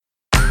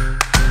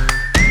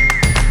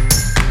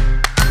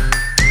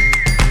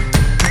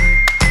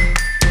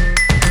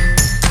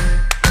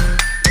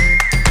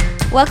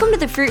Welcome to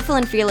the Fruitful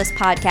and Fearless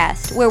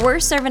podcast, where we're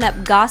serving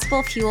up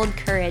gospel-fueled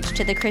courage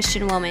to the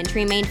Christian woman to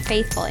remain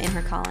faithful in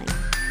her calling.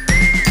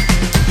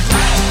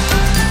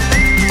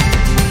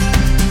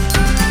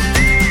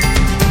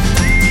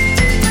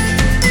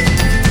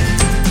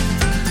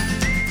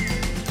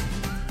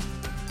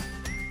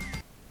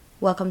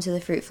 Welcome to the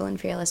Fruitful and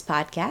Fearless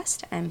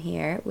podcast. I'm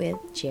here with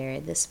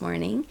Jared this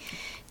morning.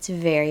 It's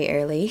very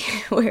early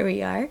where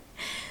we are,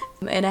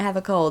 and I have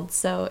a cold,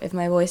 so if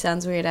my voice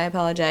sounds weird, I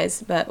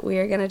apologize, but we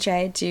are going to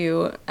try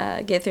to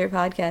get through a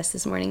podcast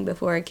this morning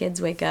before our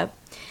kids wake up,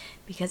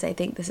 because I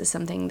think this is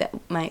something that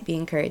might be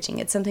encouraging.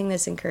 It's something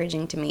that's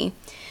encouraging to me.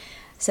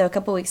 So a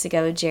couple weeks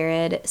ago,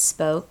 Jared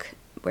spoke,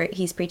 where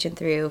he's preaching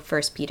through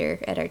 1 Peter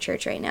at our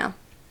church right now,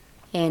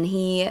 and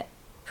he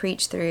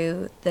preached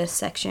through this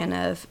section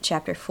of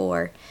chapter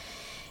 4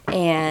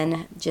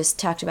 and just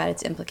talked about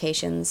its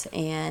implications.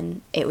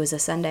 And it was a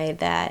Sunday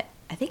that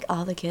I think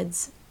all the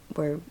kids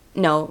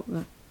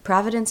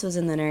Providence was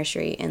in the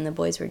nursery and the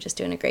boys were just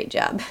doing a great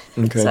job.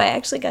 Okay. So I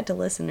actually got to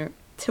listen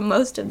to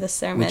most of the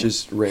sermon, which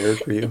is rare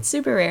for you. It's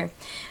super rare.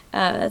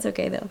 That's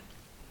okay though.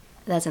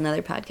 That's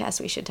another podcast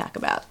we should talk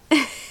about.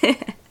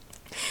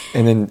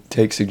 And then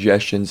take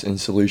suggestions and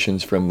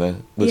solutions from the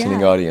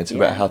listening audience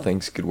about how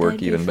things could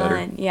work even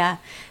better. Yeah.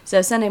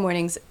 So Sunday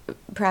mornings,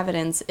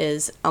 Providence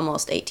is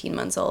almost 18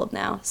 months old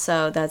now.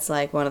 So that's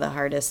like one of the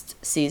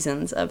hardest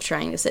seasons of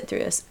trying to sit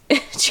through a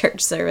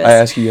church service. I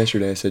asked you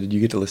yesterday, I said, did you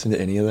get to listen to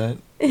any of that?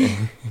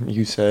 And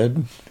you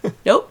said?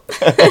 Nope.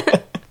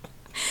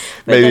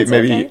 maybe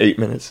okay. 8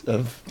 minutes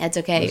of That's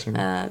okay.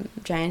 listening.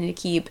 Trying to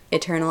keep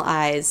eternal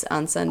eyes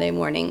on Sunday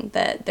morning,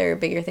 that there are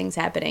bigger things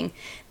happening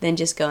than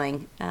just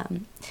going.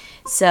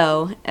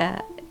 So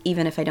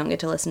even if I don't get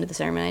to listen to the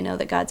sermon, I know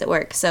that God's at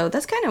work. So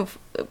that's kind of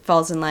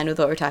falls in line with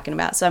what we're talking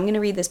about. So I'm going to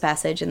read this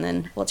passage and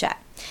then we'll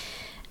chat.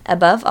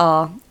 Above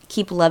all,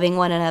 keep loving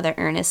one another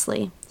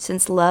earnestly,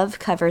 since love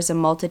covers a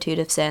multitude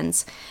of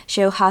sins.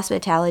 Show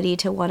hospitality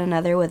to one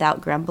another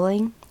without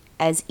grumbling.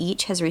 As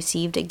each has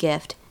received a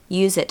gift,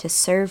 use it to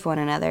serve one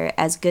another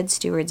as good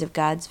stewards of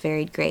God's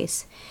varied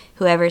grace.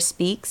 Whoever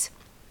speaks,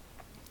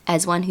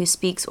 as one who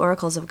speaks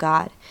oracles of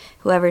God.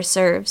 Whoever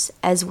serves,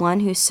 as one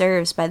who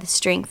serves by the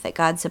strength that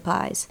God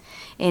supplies,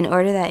 in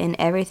order that in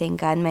everything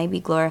God may be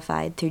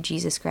glorified through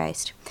Jesus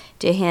Christ.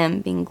 To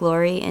him being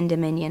glory and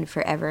dominion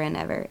forever and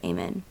ever.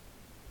 Amen.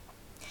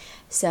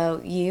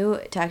 So you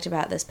talked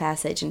about this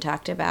passage and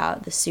talked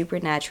about the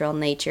supernatural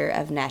nature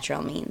of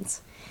natural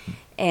means,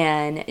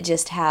 and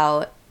just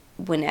how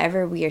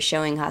whenever we are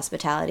showing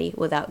hospitality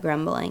without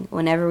grumbling,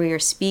 whenever we are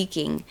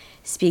speaking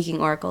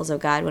oracles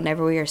of God,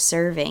 whenever we are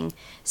serving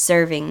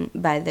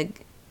by the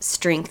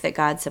strength that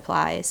God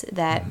supplies,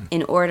 that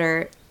in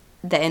order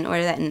that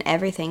in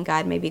everything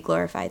God may be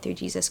glorified through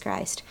Jesus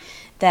Christ.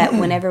 That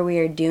whenever we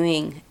are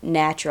doing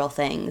natural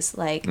things,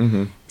 like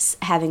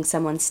having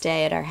someone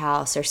stay at our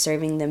house or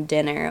serving them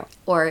dinner,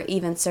 or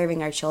even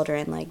serving our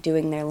children, like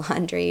doing their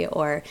laundry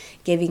or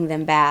giving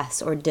them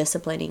baths or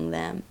disciplining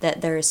them,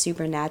 that there are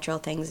supernatural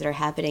things that are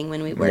happening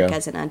when we work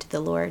as an unto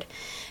the Lord.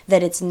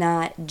 That it's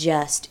not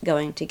just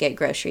going to get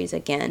groceries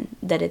again,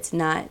 that it's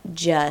not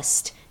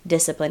just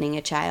disciplining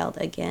a child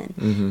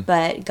again,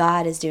 but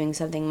God is doing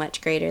something much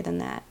greater than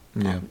that.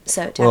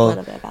 So talk a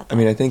little bit about that. I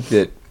mean, I think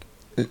that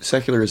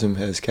secularism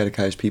has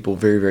catechized people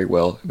very, very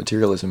well.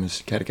 Materialism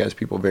has catechized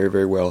people very,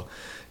 very well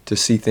to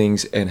see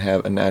things and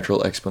have a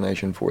natural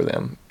explanation for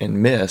them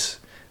and miss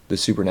the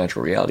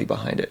supernatural reality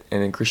behind it.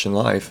 And in Christian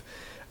life,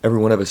 every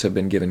one of us have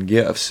been given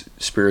gifts,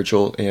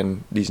 spiritual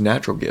and these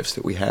natural gifts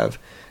that we have.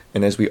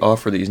 And as we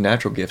offer these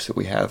natural gifts that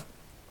we have,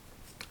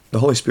 the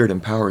Holy Spirit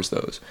empowers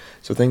those.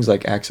 So things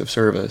like acts of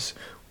service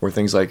or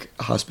things like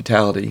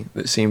hospitality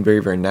that seem very,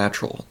 very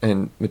natural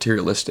and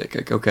materialistic.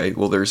 Like, okay,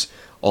 well, there's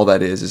all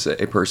that is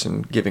a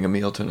person giving a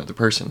meal to another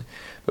person.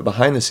 But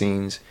behind the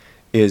scenes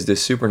is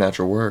this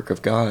supernatural work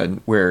of God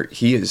where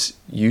he is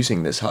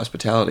using this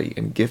hospitality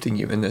and gifting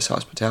you in this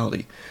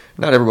hospitality.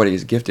 Not everybody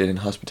is gifted in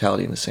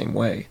hospitality in the same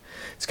way.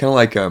 It's kind of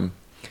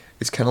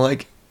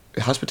like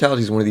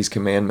hospitality is one of these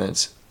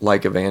commandments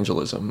like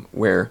evangelism,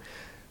 where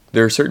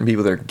there are certain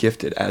people that are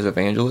gifted as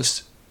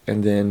evangelists,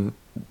 and then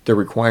the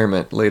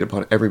requirement laid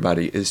upon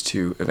everybody is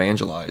to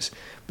evangelize.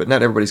 But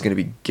not everybody's going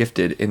to be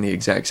gifted in the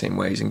exact same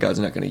ways, and God's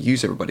not going to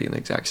use everybody in the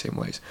exact same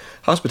ways.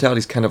 Hospitality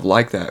is kind of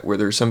like that, where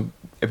there's some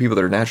people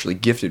that are naturally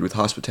gifted with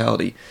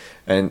hospitality,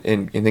 and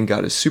then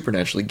God has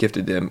supernaturally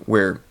gifted them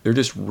where they're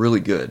just really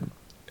good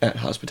at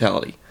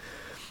hospitality.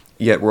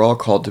 Yet we're all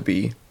called to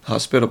be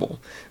hospitable.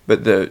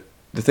 But the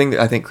thing that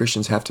I think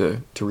Christians have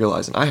to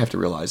realize, and I have to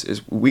realize,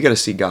 is we got to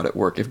see God at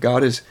work. If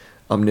God is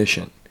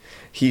omniscient,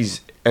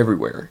 he's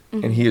everywhere,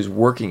 and he is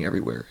working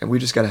everywhere, and we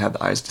just got to have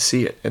the eyes to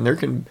see it.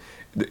 And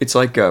it's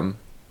like,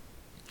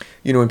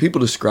 when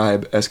people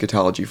describe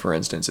eschatology, for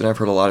instance, and I've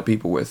heard a lot of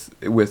people with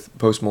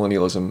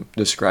postmillennialism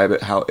describe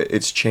it, how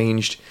it's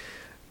changed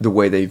the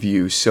way they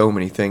view so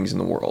many things in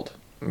the world.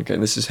 Okay,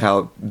 and this is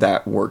how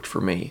that worked for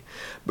me.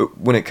 But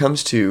when it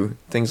comes to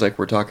things like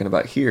we're talking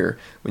about here,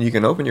 when you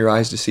can open your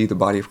eyes to see the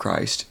body of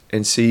Christ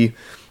and see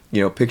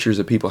pictures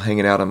of people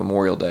hanging out on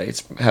Memorial Day.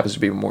 It happens to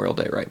be Memorial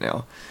Day right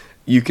now.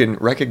 You can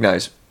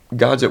recognize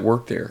God's at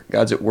work there.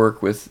 God's at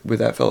work with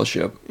that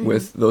fellowship,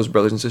 with those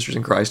brothers and sisters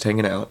in Christ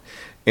hanging out.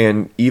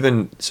 And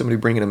even somebody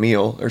bringing a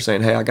meal or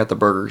saying, hey, I got the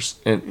burgers.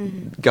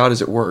 And God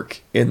is at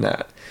work in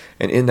that.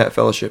 And in that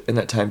fellowship, in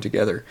that time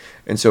together.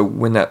 And so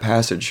when I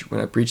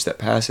preach that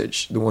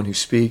passage, the one who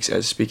speaks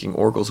as speaking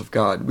oracles of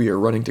God, we are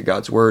running to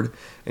God's word.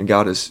 And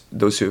God is,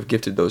 those who have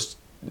gifted those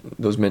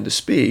men to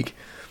speak,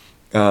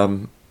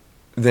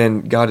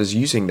 then God is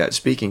using that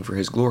speaking for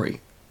his glory.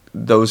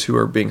 Those who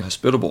are being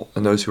hospitable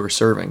and those who are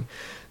serving.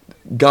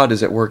 God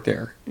is at work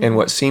there. And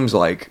what seems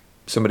like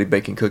somebody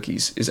baking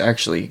cookies is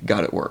actually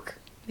God at work.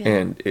 Yeah.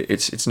 And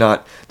it's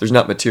not, there's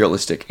not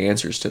materialistic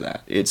answers to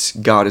that. It's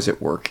God is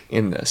at work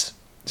in this.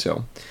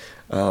 So,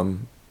 I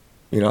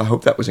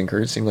hope that was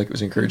encouraging. Seemed like it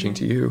was encouraging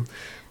to you.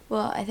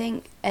 Well, I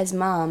think as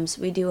moms,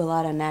 we do a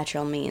lot of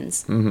natural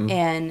means.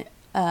 And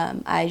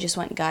I just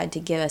want God to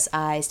give us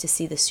eyes to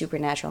see the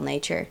supernatural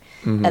nature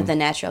of the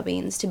natural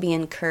means, to be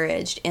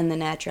encouraged in the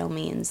natural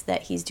means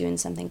that he's doing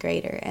something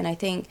greater. And I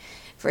think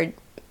for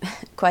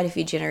quite a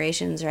few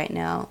generations right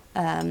now,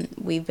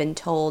 we've been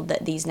told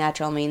that these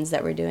natural means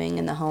that we're doing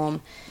in the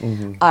home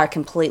are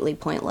completely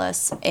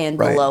pointless and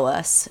below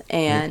us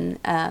and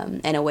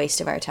a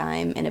waste of our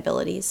time and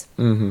abilities.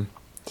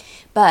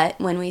 But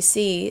when we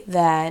see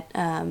that,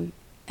 so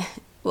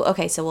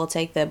we'll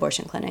take the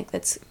abortion clinic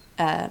that's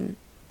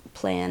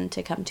planned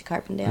to come to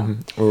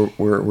Carbondale.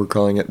 We're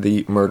calling it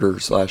the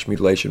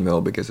murder/mutilation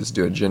mill because it's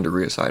doing gender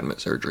reassignment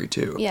surgery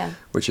too. Yeah.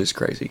 Which is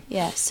crazy.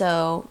 Yeah,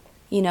 so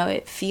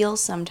it feels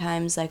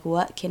sometimes like,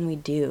 what can we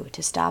do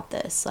to stop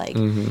this?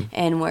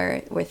 And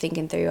we're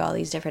thinking through all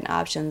these different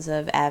options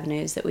of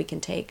avenues that we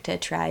can take to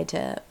try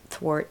to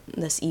thwart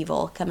this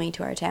evil coming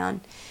to our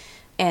town.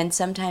 And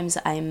sometimes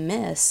I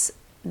miss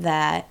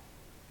that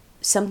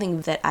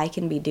something that I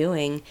can be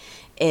doing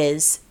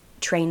is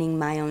training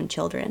my own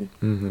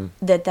children.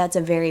 That's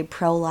a very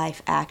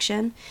pro-life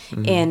action,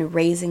 and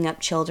raising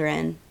up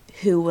children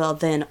who will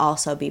then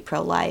also be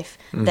pro-life.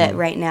 That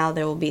right now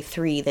there will be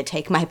 3 that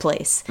take my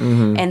place,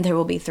 and there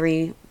will be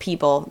 3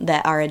 people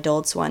that are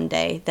adults one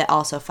day that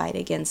also fight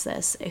against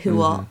this, who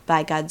will,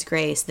 by God's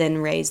grace, then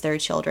raise their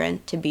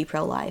children to be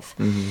pro-life.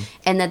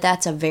 And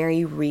that's a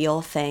very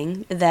real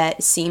thing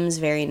that seems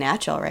very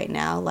natural right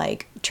now,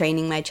 like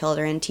training my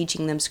children,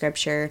 teaching them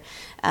scripture,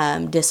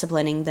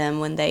 disciplining them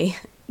when they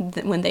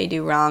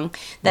do wrong.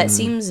 That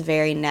seems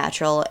very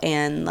natural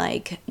and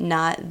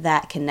not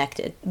that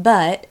connected.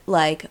 But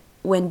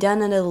when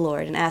done unto the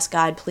Lord, and ask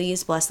God,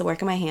 please bless the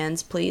work of my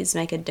hands, please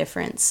make a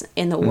difference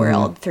in the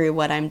world through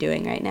what I'm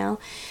doing right now,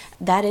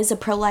 that is a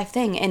pro-life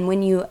thing. And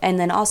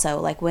then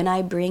also when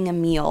I bring a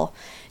meal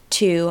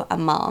to a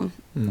mom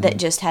that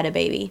just had a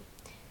baby,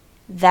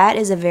 that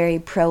is a very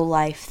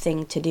pro-life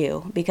thing to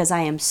do, because I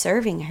am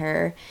serving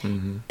her,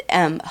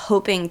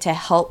 hoping to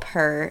help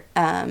her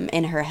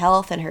in her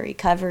health and her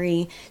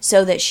recovery,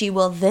 so that she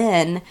will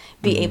then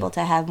be able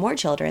to have more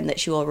children that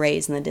she will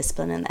raise in the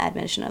discipline and the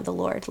admonition of the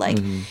Lord.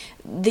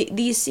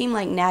 These seem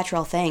like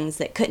natural things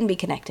that couldn't be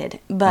connected,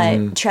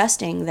 but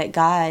trusting that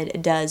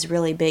God does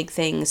really big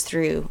things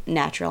through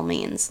natural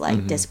means,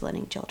 like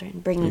disciplining children,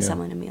 bringing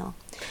someone a meal.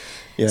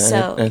 Yeah,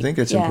 so, and I think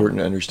it's important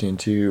to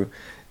understand too,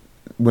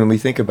 when we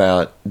think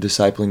about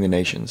discipling the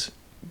nations,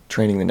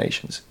 training the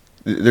nations,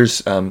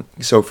 there's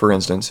so for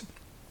instance,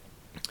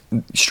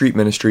 street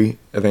ministry,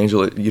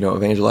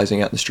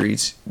 evangelizing out in the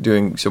streets,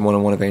 doing some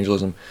one-on-one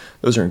evangelism,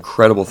 those are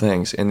incredible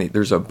things, and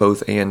there's a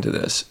both and to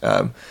this.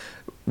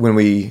 When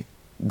we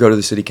go to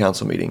the city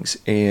council meetings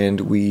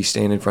and we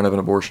stand in front of an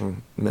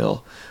abortion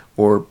mill,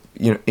 or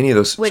any of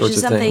those Which sorts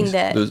is of something things.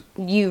 that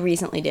you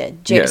recently did.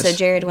 Yes. So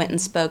Jared went and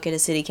spoke at a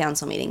city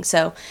council meeting.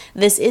 So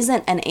this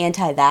isn't an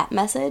anti-that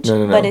message,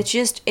 No. but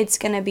it's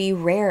going to be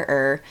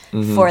rarer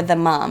for the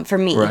mom, for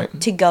me,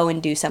 to go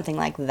and do something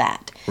like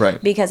that.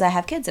 Right. Because I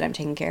have kids that I'm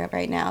taking care of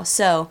right now.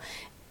 So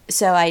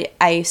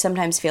I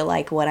sometimes feel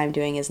like what I'm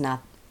doing is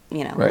not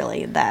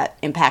really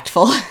that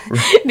impactful,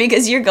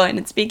 because you're going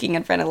and speaking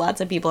in front of lots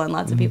of people, and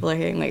lots of people are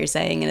hearing what you're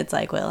saying, and it's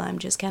like, well, I'm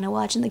just kind of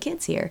watching the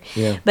kids here.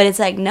 Yeah. But it's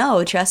like,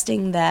 no,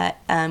 trusting that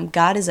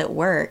God is at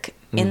work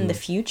in the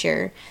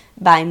future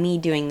by me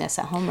doing this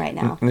at home right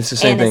now, and it's the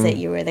same thing, is that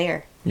you were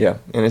there. Yeah,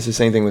 and it's the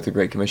same thing with the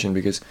Great Commission,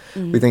 because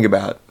we think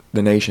about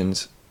the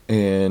nations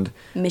and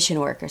mission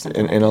work or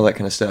something and all that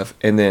kind of stuff,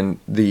 and then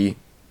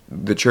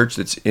the church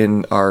that's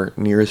in our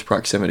nearest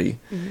proximity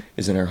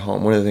is in our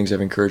home. One of the things I've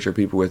encouraged our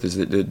people with is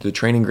that the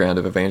training ground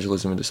of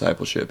evangelism and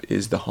discipleship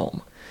is the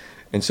home.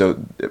 And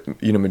so,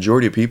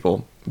 majority of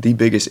people, the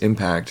biggest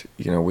impact,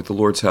 with the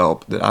Lord's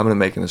help, that I'm going to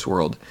make in this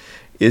world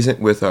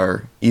isn't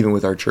even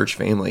with our church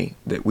family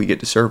that we get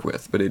to serve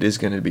with, but it is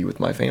going to be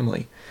with my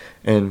family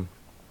and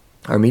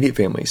our immediate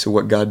family. So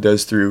what God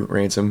does through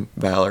Ransom,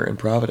 Valor, and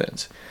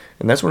Providence.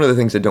 And that's one of the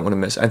things I don't want to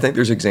miss. I think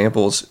there's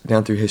examples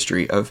down through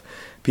history of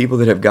people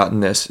that have gotten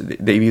this.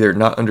 They've either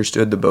not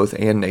understood the both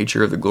and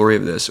nature of the glory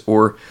of this,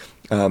 or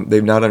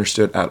they've not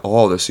understood at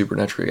all the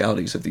supernatural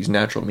realities of these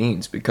natural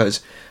means. Because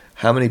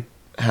how many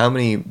how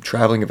many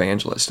traveling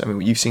evangelists? I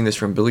mean, you've seen this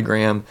from Billy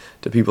Graham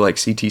to people like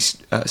C.T.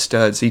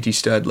 Studd. C.T.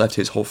 Studd left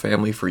his whole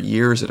family for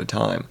years at a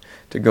time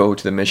to go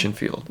to the mission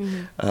field.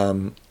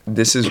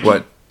 This is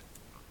what,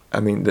 I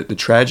mean, the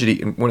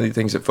tragedy, and one of the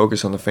things that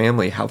focused on the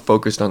family, how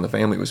focused on the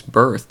family was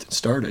birthed,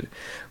 started,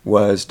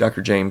 was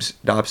Dr. James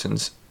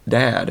Dobson's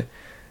dad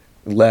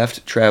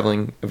left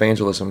traveling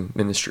evangelism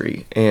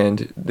ministry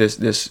and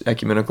this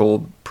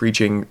ecumenical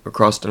preaching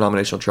across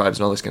denominational tribes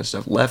and all this kind of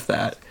stuff, left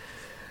that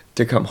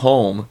to come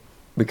home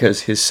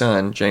because his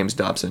son, James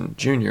Dobson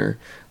Jr.,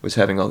 was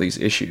having all these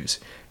issues.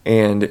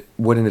 And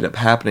what ended up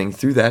happening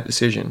through that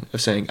decision of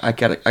saying, I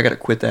gotta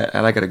quit that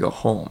and I gotta go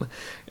home,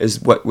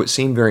 is what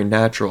seemed very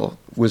natural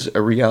was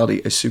a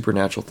reality, a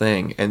supernatural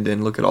thing. And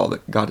then look at all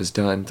that God has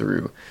done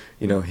through,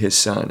 his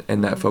son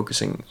and that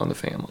focusing on the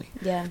family.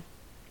 Yeah,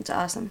 it's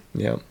awesome.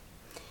 Yeah.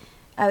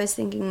 I was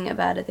thinking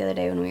about it the other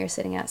day when we were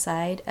sitting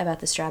outside about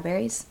the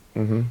strawberries.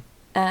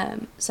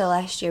 So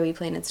last year we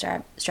planted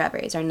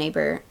strawberries. Our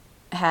neighbor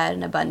had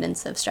an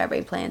abundance of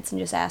strawberry plants and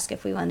just asked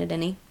if we wanted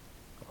any.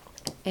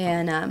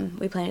 And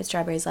we planted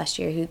strawberries last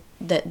year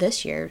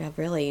this year have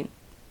really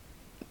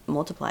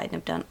multiplied and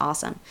have done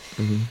awesome.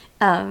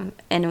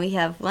 And we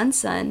have one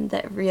son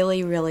that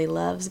really, really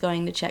loves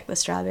going to check the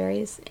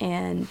strawberries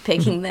and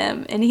picking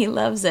them, and he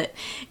loves it.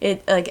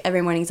 It like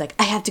every morning he's like,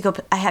 I have to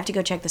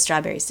go check the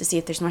strawberries to see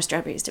if there's more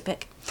strawberries to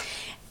pick.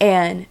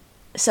 And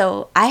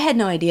so I had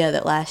no idea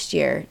that last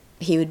year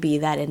he would be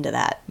that into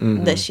that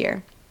this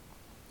year.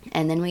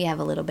 And then we have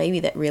a little baby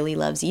that really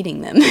loves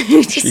eating them.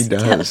 She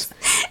does.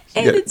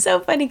 And it's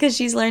so funny because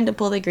she's learned to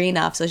pull the green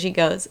off. So she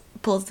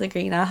pulls the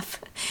green off,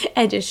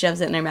 and just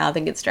shoves it in her mouth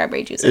and gets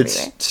strawberry juice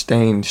everywhere. It's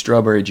stained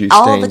strawberry juice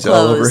stains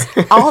all over.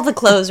 All the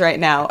clothes right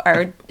now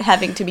are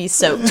having to be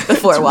soaked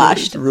before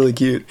washed. It's really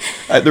cute.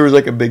 There was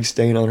like a big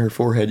stain on her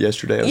forehead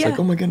yesterday. I was like,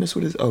 oh my goodness,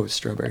 what is... Oh, it's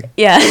strawberry.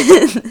 Yeah.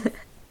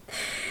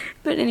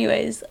 But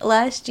anyways,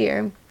 last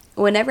year,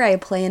 whenever I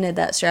planted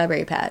that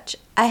strawberry patch,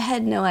 I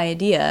had no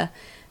idea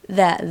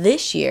that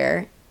this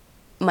year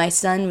my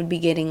son would be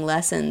getting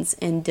lessons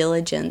in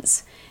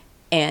diligence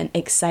and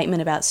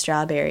excitement about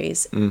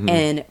strawberries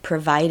and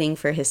providing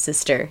for his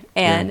sister.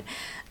 And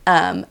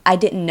I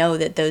didn't know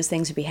that those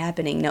things would be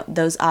happening. No,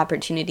 those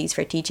opportunities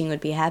for teaching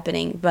would be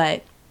happening.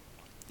 But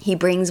he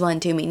brings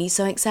one to me, and he's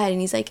so excited.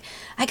 And he's like,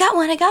 I got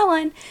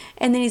one.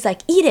 And then he's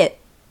like, eat it.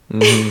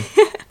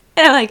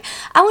 And I'm like,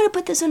 I want to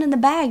put this one in the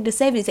bag to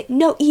save it. He's like,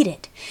 no, eat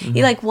it.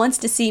 He wants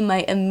to see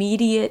my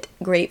immediate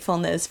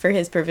gratefulness for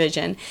his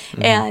provision.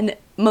 And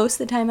most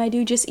of the time I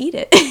do just eat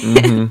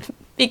it.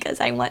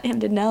 Because I want him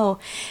to know,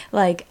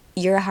 like,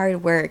 your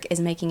hard work is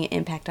making an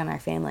impact on our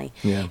family.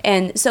 Yeah.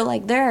 And so,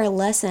 like, there are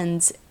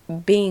lessons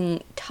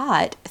being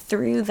taught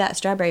through that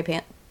strawberry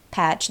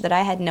patch that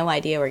I had no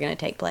idea were going to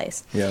take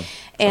place. Yeah.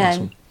 And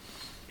awesome.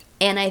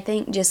 And I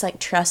think just like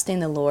trusting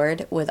the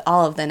Lord with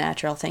all of the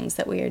natural things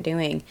that we are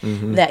doing,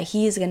 that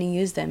He is going to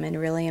use them in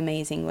really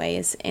amazing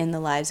ways in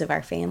the lives of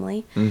our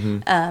family,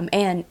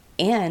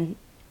 and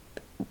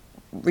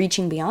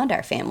reaching beyond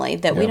our family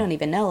that we don't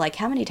even know. Like,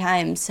 how many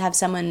times have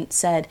someone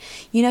said,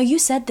 you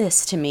said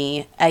this to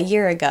me a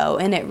year ago,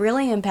 and it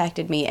really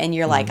impacted me, and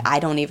you're like, I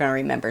don't even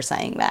remember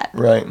saying that.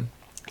 Right.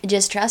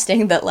 Just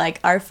trusting that, like,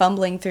 our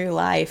fumbling through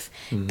life,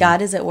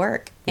 God is at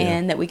work,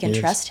 and that we can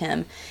trust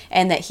Him,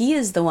 and that He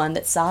is the one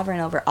that's sovereign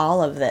over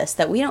all of this,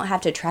 that we don't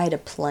have to try to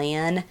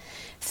plan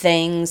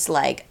things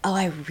like, oh,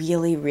 I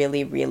really,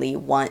 really, really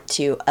want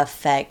to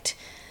affect,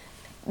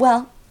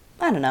 well,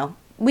 I don't know.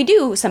 We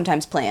do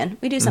sometimes plan.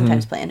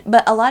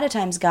 But a lot of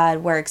times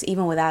God works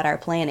even without our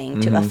planning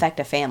to affect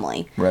a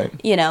family. Right.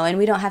 And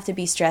we don't have to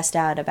be stressed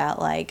out about,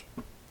 like,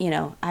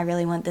 I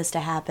really want this to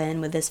happen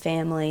with this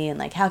family, and,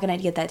 like, how can I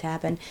get that to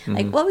happen?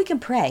 Like, well, we can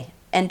pray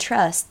and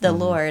trust the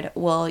Lord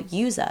will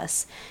use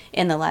us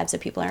in the lives of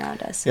people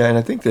around us. Yeah, and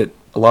I think that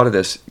a lot of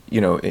this,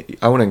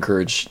 I want to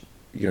encourage,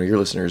 your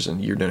listeners,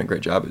 and you're doing a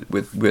great job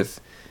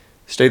with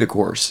stay the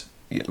course.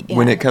 Yeah.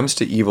 When it comes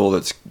to evil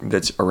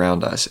that's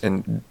around us,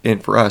 and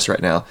for us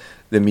right now,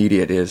 the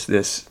immediate is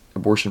this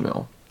abortion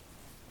mill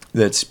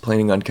that's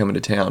planning on coming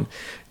to town.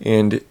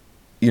 And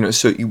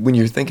so when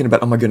you're thinking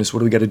about, oh my goodness, what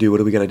do we got to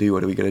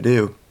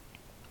do?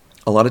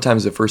 A lot of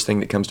times the first thing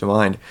that comes to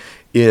mind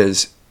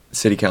is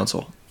city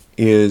council,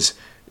 is,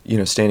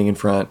 standing in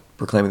front,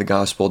 proclaiming the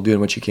gospel, doing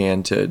what you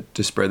can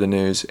to spread the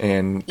news,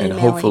 and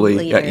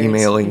hopefully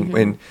emailing,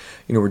 and,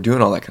 we're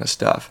doing all that kind of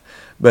stuff.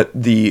 But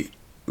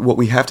what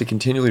we have to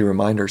continually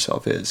remind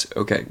ourselves is,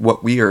 okay,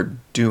 what we are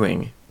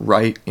doing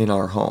right in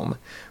our home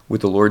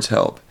with the Lord's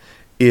help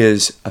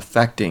is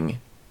affecting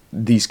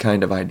these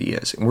kind of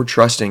ideas. And we're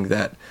trusting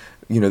that,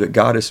 that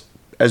God is,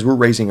 as we're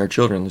raising our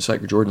children, just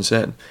like Jordan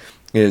said,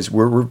 is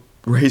we're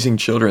raising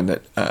children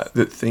that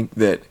think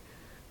that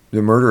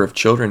the murder of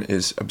children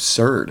is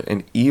absurd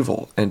and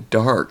evil and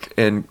dark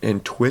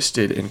and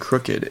twisted and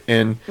crooked.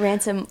 And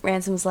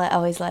Ransom's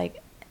always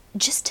like,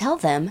 just tell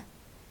them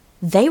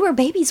they were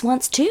babies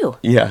once too.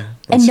 Yeah.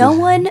 And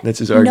that's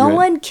his argument. No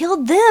one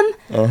killed them.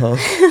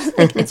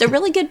 Like, it's a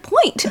really good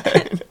point.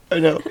 I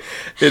know.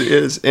 It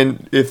is.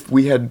 And if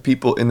we had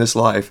people in this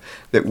life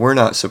that were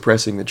not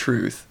suppressing the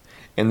truth,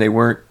 and they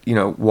weren't,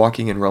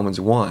 walking in Romans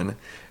 1,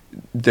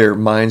 their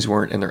minds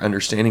weren't and their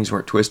understandings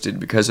weren't twisted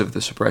because of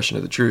the suppression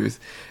of the truth,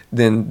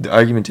 then the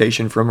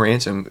argumentation from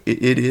Ransom,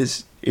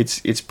 it's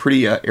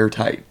pretty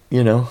airtight,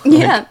 Yeah.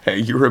 Like, hey,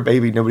 you were a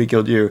baby, nobody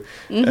killed you.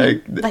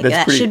 Mm-hmm.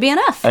 That should be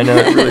enough. I know,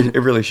 it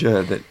really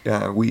should.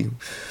 That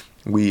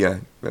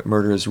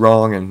murder is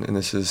wrong, and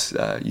this is,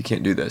 you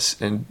can't do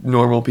this. And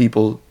normal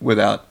people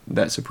without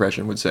that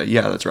suppression would say,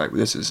 yeah, that's right,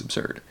 this is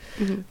absurd.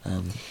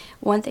 Mm-hmm.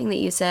 One thing that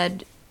you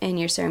said in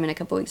your sermon a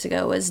couple weeks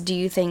ago was, do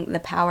you think the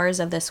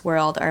powers of this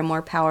world are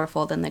more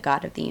powerful than the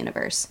God of the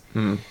universe?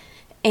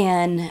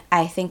 And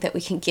I think that we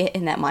can get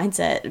in that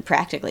mindset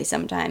practically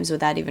sometimes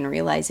without even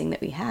realizing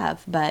that we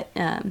have, but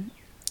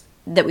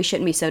that we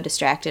shouldn't be so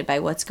distracted by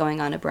what's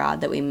going on abroad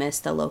that we miss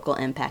the local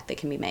impact that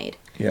can be made.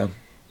 Yeah.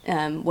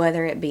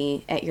 Whether it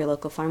be at your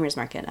local farmer's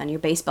market, on your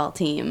baseball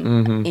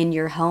team, in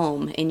your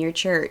home, in your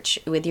church,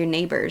 with your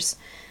neighbors.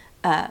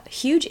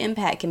 Huge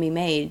impact can be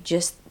made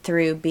just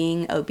through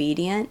being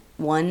obedient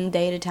one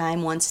day at a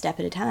time, one step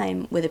at a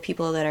time, with the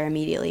people that are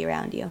immediately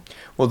around you.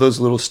 Well, those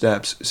little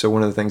steps. So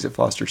one of the things that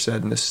Foster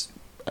said in this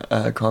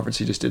conference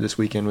he just did this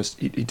weekend was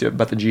he did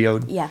about the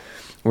geode. Yeah.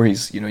 Where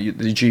he's, the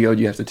geode,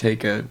 you have to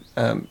take a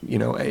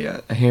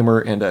hammer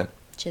and a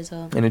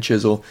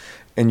chisel,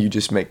 and you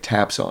just make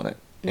taps on it.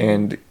 Mm-hmm.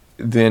 And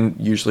then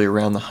usually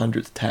around the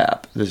 100th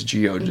tap, this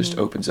geode just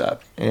opens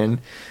up. And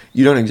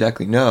you don't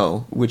exactly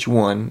know which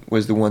one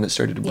was the one that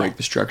started to break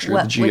the structure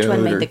of the geode. Which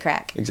one made the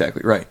crack.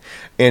 Exactly, right.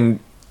 And,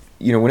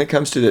 when it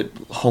comes to the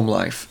home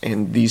life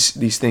and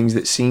these things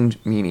that seem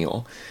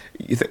menial,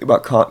 you think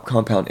about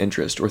compound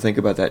interest, or think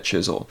about that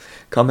chisel.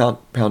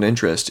 Compound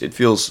interest, it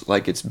feels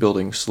like it's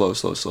building slow.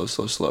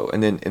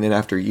 And then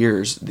after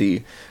years,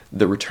 the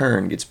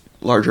return gets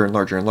larger and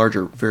larger and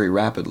larger very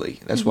rapidly.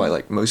 That's why,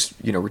 like most,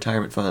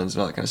 retirement funds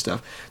and all that kind of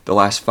stuff, the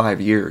last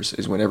 5 years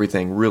is when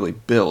everything really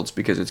builds,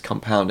 because it's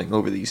compounding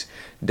over these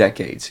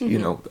decades,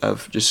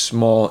 of just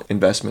small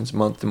investments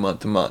month to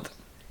month to month,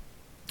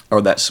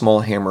 or that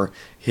small hammer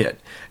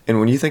hit. And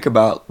when you think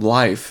about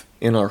life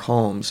in our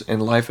homes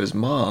and life as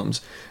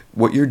moms,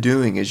 what you're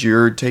doing is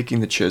you're taking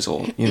the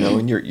chisel,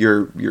 and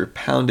you're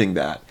pounding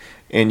that,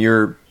 and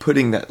you're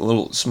putting that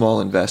little small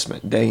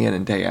investment day in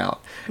and day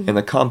out. Mm-hmm. And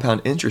the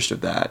compound interest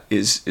of that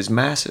is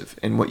massive.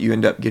 And what you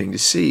end up getting to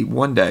see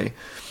one day,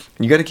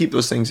 and you got to keep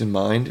those things in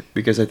mind,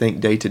 because I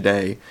think day to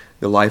day,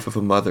 the life of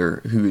a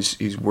mother who's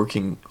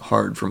working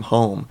hard from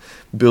home,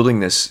 building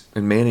this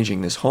and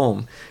managing this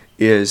home,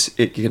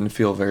 it can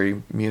feel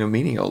very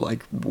menial,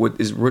 like what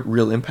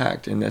real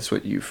impact. And that's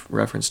what you've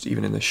referenced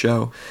even in the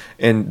show.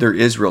 And there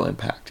is real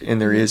impact,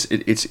 and there is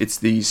it's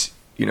these,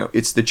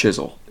 it's the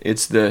chisel,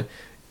 it's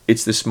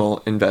the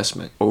small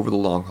investment over the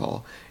long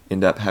haul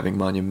end up having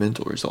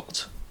monumental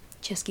results.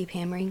 Just keep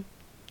hammering.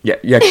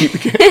 Yeah, keep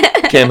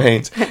Cam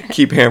Hanes,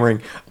 keep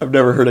hammering. I've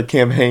never heard a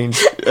Cam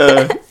Hanes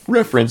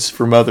reference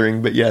for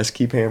mothering, but yes,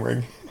 keep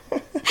hammering.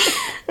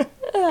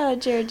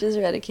 Jared just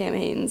read a Cam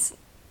Hanes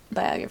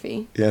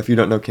biography. Yeah, if you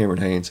don't know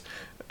Cameron Hanes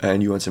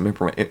and you want some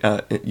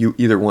you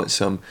either want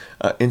some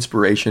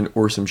inspiration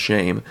or some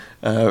shame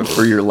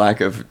for your lack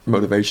of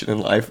motivation in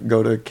life,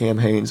 go to Cam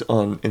Hanes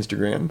on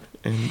Instagram.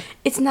 And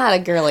it's not a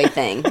girly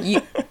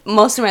thing.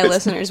 Most of my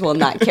listeners will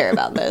not care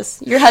about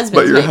this. Your husbands,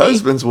 but your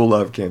husbands will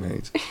love Cam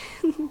Hanes.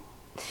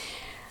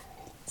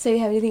 So you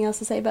have anything else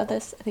to say about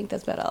this? I think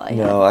that's about all I have.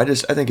 No, I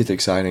think it's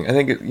exciting. I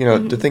think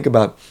to think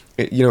about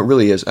it, it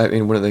really is. I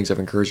mean, one of the things I've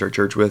encouraged our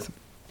church with,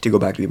 to go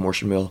back to the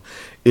abortion mill,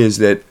 is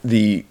that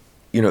the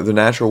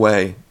natural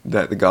way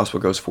that the gospel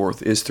goes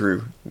forth is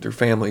through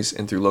families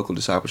and through local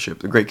discipleship,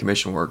 the Great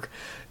Commission work.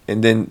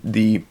 And then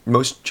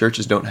most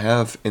churches don't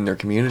have in their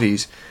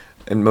communities,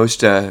 and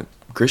most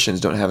Christians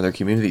don't have in their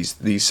communities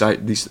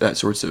that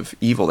sorts of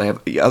evil. They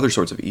have other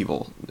sorts of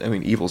evil. I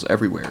mean, evil's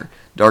everywhere.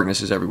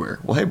 Darkness is everywhere.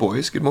 Well, hey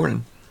boys, good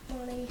morning.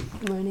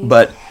 Morning.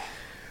 But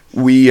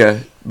we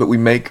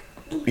make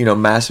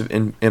massive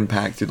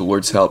impact through the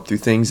Lord's help, through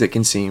things that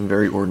can seem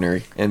very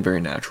ordinary and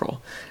very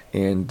natural.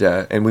 And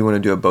we want to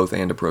do a both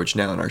and approach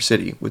now in our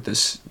city with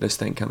this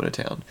thing coming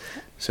to town.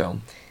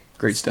 So,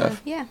 great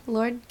stuff. Yeah,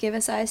 Lord, give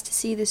us eyes to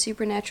see the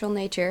supernatural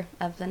nature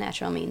of the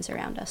natural means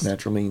around us.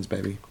 Natural means,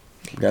 baby.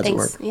 God's at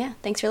work. Yeah,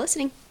 thanks for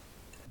listening.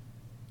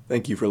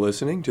 Thank you for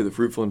listening to the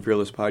Fruitful and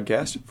Fearless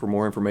podcast. For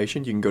more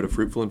information, you can go to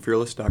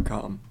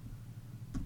fruitfulandfearless.com.